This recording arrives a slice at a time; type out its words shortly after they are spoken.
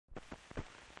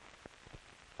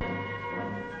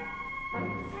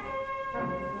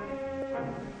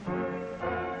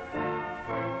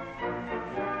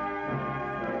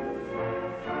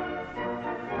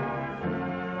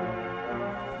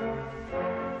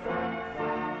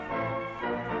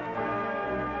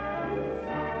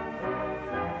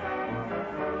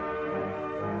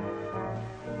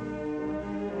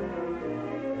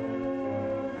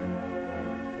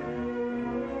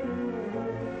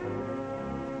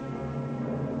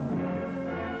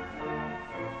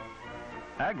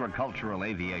Agricultural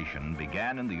aviation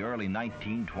began in the early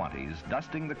 1920s,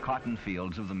 dusting the cotton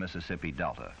fields of the Mississippi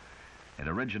Delta. It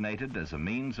originated as a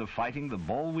means of fighting the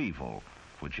boll weevil,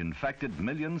 which infected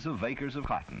millions of acres of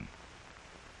cotton.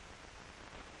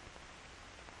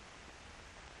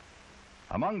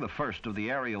 Among the first of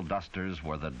the aerial dusters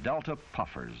were the Delta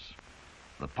Puffers.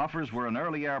 The Puffers were an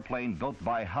early airplane built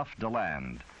by Huff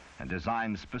DeLand and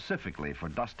designed specifically for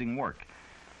dusting work.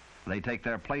 They take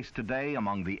their place today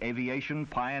among the aviation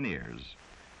pioneers.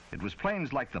 It was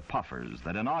planes like the Puffers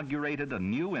that inaugurated a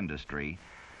new industry,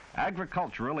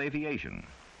 agricultural aviation.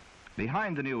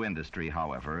 Behind the new industry,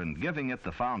 however, and giving it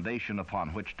the foundation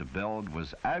upon which to build,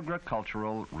 was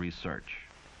agricultural research.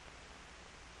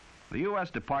 The U.S.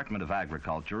 Department of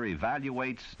Agriculture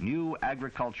evaluates new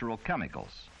agricultural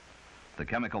chemicals. The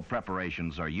chemical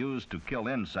preparations are used to kill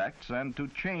insects and to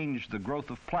change the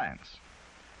growth of plants.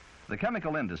 The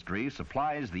chemical industry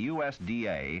supplies the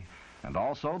USDA and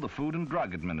also the Food and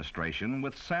Drug Administration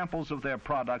with samples of their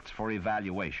products for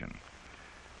evaluation.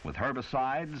 With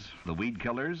herbicides, the weed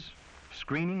killers,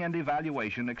 screening and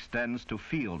evaluation extends to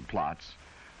field plots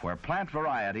where plant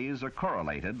varieties are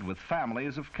correlated with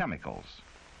families of chemicals.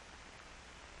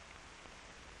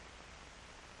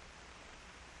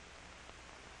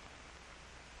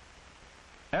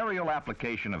 Aerial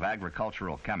application of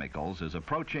agricultural chemicals is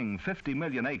approaching 50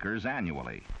 million acres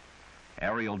annually.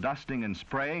 Aerial dusting and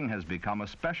spraying has become a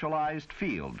specialized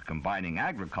field combining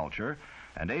agriculture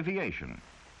and aviation.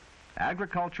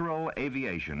 Agricultural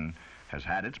aviation has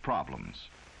had its problems.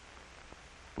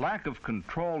 Lack of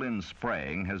control in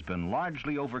spraying has been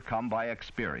largely overcome by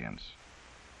experience.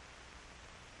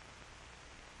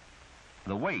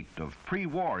 The weight of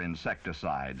pre-war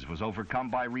insecticides was overcome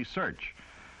by research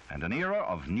and an era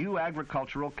of new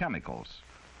agricultural chemicals.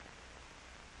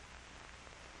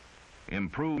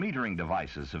 Improved metering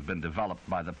devices have been developed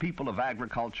by the people of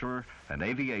agriculture and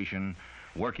aviation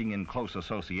working in close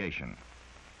association.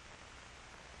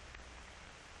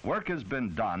 Work has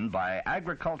been done by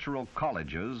agricultural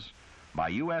colleges,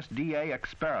 by USDA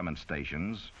experiment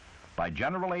stations, by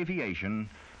general aviation,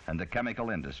 and the chemical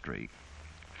industry.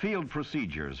 Field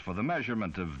procedures for the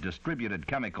measurement of distributed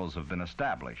chemicals have been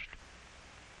established.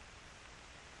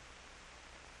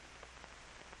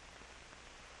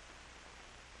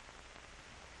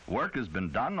 Work has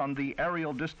been done on the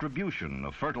aerial distribution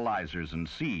of fertilizers and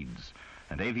seeds,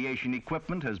 and aviation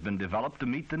equipment has been developed to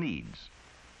meet the needs.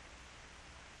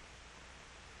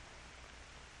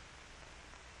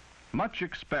 Much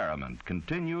experiment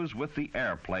continues with the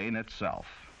airplane itself.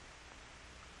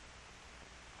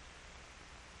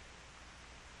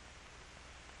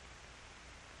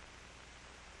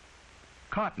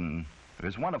 Cotton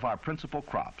is one of our principal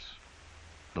crops.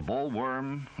 The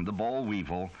bollworm and the boll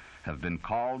weevil have been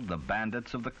called the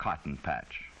bandits of the cotton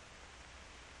patch.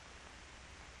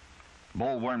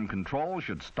 Bollworm control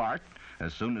should start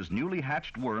as soon as newly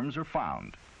hatched worms are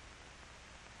found.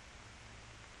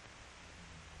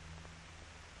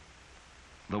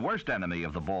 The worst enemy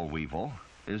of the boll weevil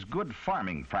is good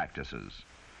farming practices.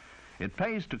 It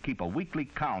pays to keep a weekly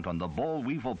count on the boll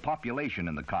weevil population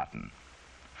in the cotton.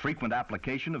 Frequent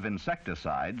application of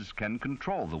insecticides can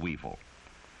control the weevil.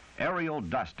 Aerial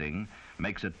dusting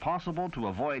makes it possible to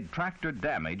avoid tractor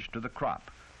damage to the crop.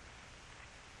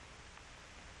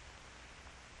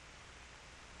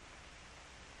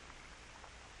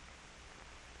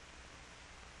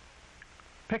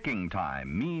 Picking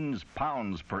time means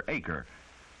pounds per acre,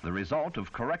 the result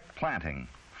of correct planting,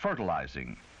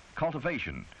 fertilizing,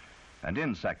 cultivation, and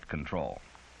insect control.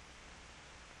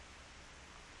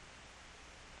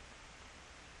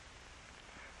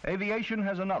 Aviation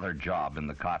has another job in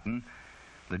the cotton,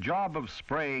 the job of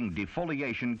spraying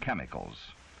defoliation chemicals.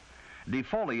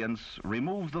 Defoliants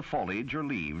remove the foliage or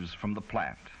leaves from the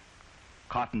plant.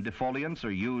 Cotton defoliants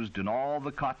are used in all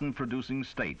the cotton-producing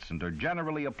states and are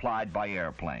generally applied by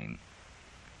airplane.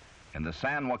 In the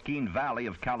San Joaquin Valley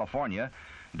of California,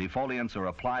 defoliants are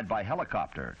applied by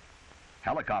helicopter.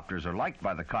 Helicopters are liked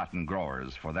by the cotton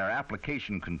growers for their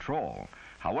application control.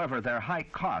 However, their high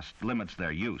cost limits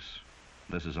their use.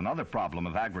 This is another problem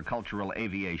of agricultural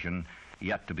aviation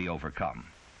yet to be overcome.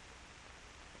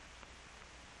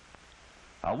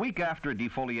 A week after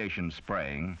defoliation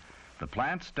spraying, the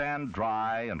plants stand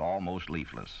dry and almost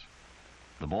leafless.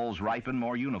 The bolls ripen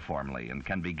more uniformly and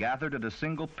can be gathered at a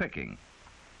single picking.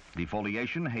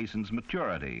 Defoliation hastens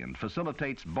maturity and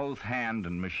facilitates both hand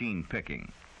and machine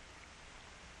picking.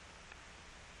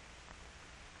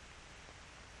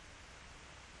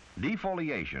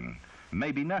 Defoliation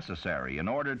may be necessary in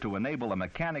order to enable a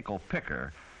mechanical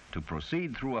picker to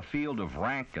proceed through a field of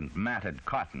rank and matted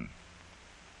cotton.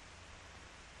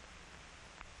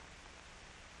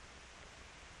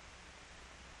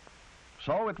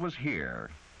 So it was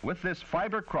here, with this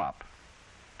fiber crop,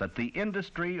 that the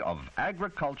industry of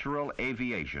agricultural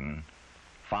aviation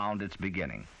found its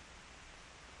beginning.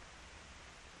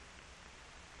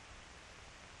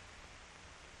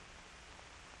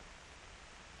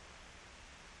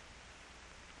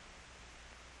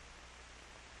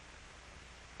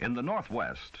 In the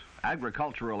Northwest,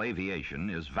 agricultural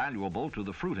aviation is valuable to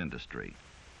the fruit industry.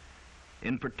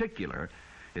 In particular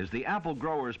is the apple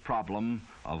grower's problem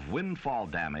of windfall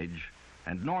damage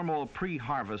and normal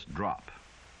pre-harvest drop.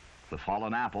 The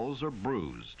fallen apples are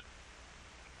bruised.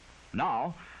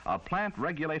 Now, a plant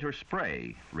regulator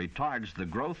spray retards the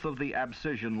growth of the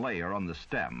abscission layer on the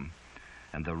stem,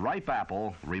 and the ripe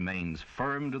apple remains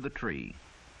firm to the tree.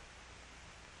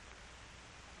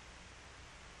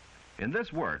 In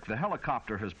this work, the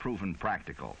helicopter has proven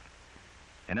practical.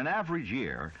 In an average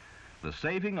year, the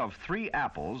saving of 3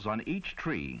 apples on each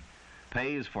tree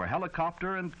pays for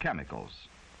helicopter and chemicals.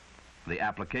 The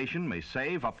application may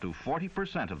save up to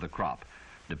 40% of the crop,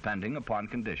 depending upon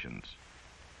conditions.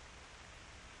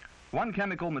 One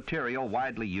chemical material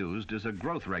widely used is a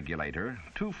growth regulator,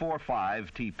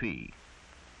 2,4,5-TP.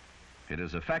 It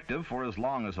is effective for as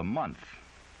long as a month.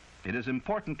 It is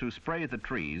important to spray the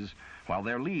trees while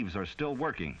their leaves are still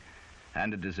working,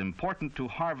 and it is important to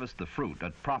harvest the fruit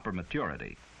at proper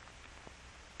maturity.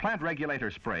 Plant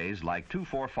regulator sprays like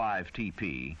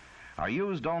 2,4,5-TP are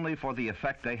used only for the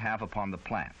effect they have upon the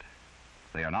plant.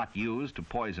 They are not used to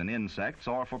poison insects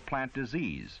or for plant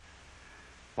disease.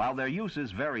 While their use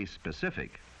is very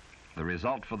specific, the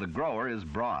result for the grower is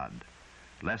broad,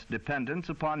 less dependence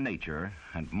upon nature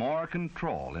and more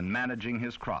control in managing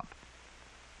his crop.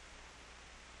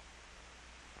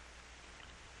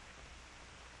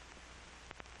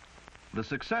 The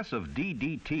success of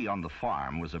DDT on the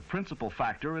farm was a principal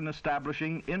factor in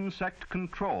establishing insect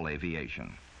control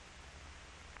aviation.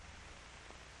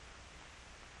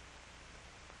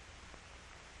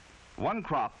 One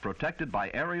crop protected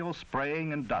by aerial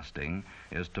spraying and dusting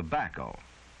is tobacco.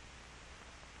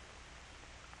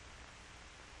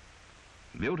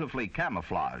 Beautifully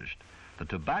camouflaged, the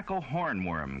tobacco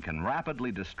hornworm can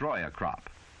rapidly destroy a crop.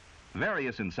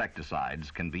 Various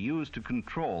insecticides can be used to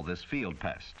control this field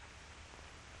pest.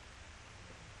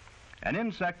 An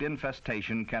insect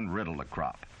infestation can riddle a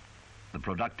crop. The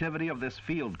productivity of this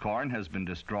field corn has been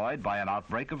destroyed by an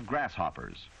outbreak of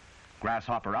grasshoppers.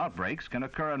 Grasshopper outbreaks can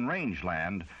occur in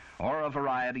rangeland or a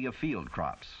variety of field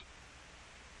crops.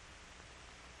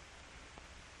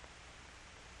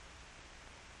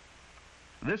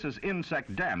 This is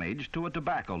insect damage to a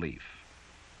tobacco leaf.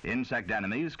 Insect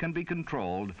enemies can be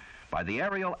controlled by the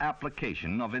aerial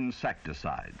application of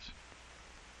insecticides.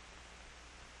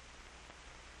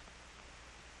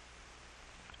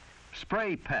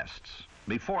 Spray pests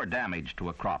before damage to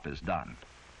a crop is done.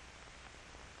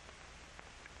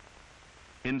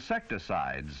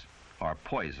 Insecticides are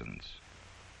poisons.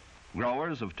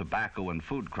 Growers of tobacco and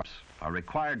food crops are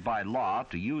required by law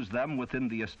to use them within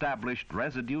the established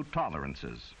residue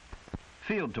tolerances.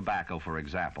 Field tobacco, for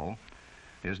example,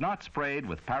 is not sprayed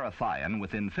with parathion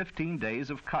within 15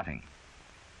 days of cutting.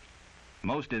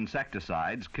 Most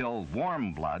insecticides kill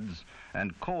warm bloods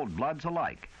and cold bloods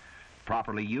alike.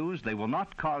 Properly used, they will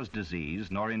not cause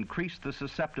disease nor increase the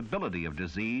susceptibility of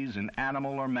disease in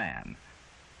animal or man.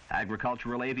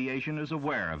 Agricultural aviation is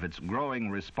aware of its growing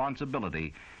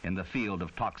responsibility in the field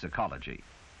of toxicology.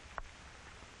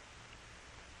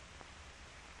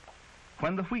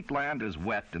 When the wheatland is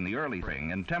wet in the early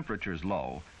spring and temperatures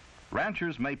low,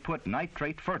 ranchers may put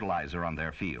nitrate fertilizer on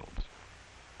their fields.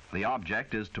 The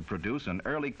object is to produce an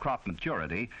early crop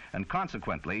maturity and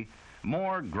consequently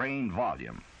more grain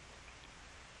volume.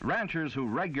 Ranchers who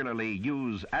regularly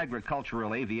use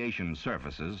agricultural aviation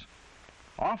services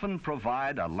often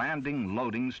provide a landing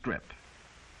loading strip.